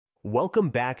Welcome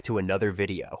back to another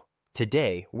video.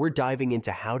 Today, we're diving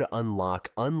into how to unlock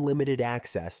unlimited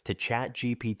access to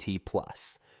ChatGPT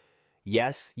Plus.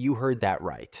 Yes, you heard that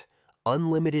right.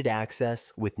 Unlimited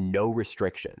access with no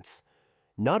restrictions.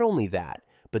 Not only that,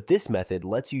 but this method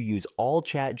lets you use all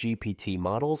ChatGPT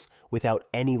models without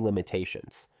any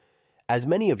limitations. As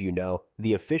many of you know,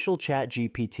 the official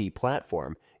ChatGPT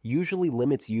platform usually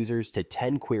limits users to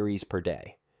 10 queries per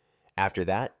day. After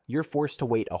that, you're forced to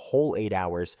wait a whole 8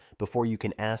 hours before you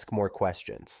can ask more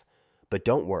questions. But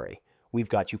don't worry, we've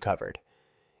got you covered.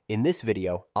 In this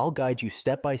video, I'll guide you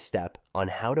step by step on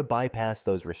how to bypass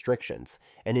those restrictions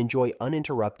and enjoy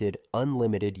uninterrupted,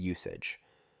 unlimited usage.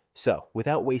 So,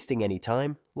 without wasting any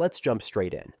time, let's jump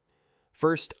straight in.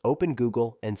 First, open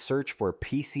Google and search for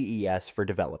PCES for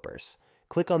developers.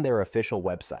 Click on their official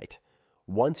website.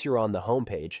 Once you're on the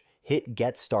homepage, hit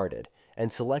Get Started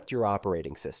and select your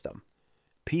operating system.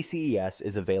 PCES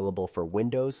is available for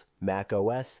Windows, Mac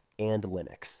OS, and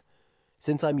Linux.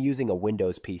 Since I'm using a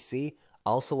Windows PC,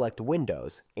 I'll select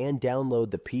Windows and download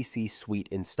the PC Suite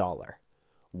installer.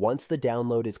 Once the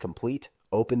download is complete,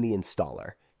 open the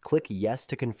installer, click Yes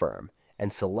to confirm,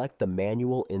 and select the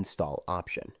manual install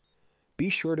option. Be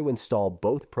sure to install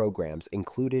both programs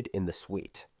included in the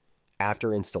suite.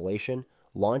 After installation,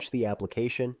 launch the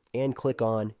application and click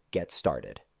on Get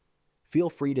Started. Feel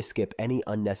free to skip any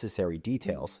unnecessary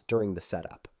details during the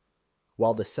setup.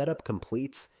 While the setup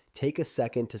completes, take a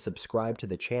second to subscribe to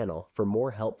the channel for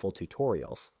more helpful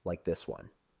tutorials like this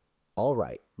one.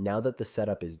 Alright, now that the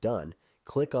setup is done,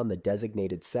 click on the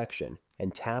designated section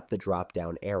and tap the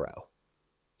drop-down arrow.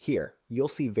 Here, you'll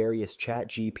see various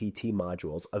ChatGPT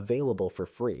modules available for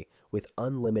free with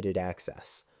unlimited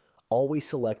access. Always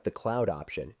select the cloud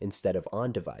option instead of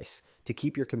on-device to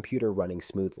keep your computer running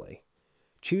smoothly.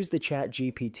 Choose the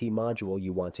ChatGPT module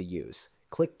you want to use,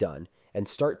 click Done, and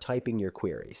start typing your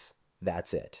queries.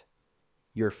 That's it.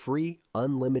 Your free,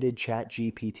 unlimited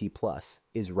ChatGPT Plus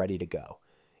is ready to go.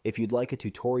 If you'd like a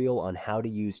tutorial on how to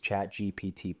use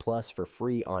ChatGPT Plus for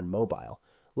free on mobile,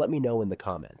 let me know in the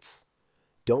comments.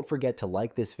 Don't forget to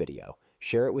like this video,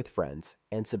 share it with friends,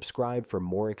 and subscribe for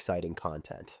more exciting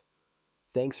content.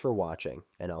 Thanks for watching,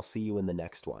 and I'll see you in the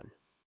next one.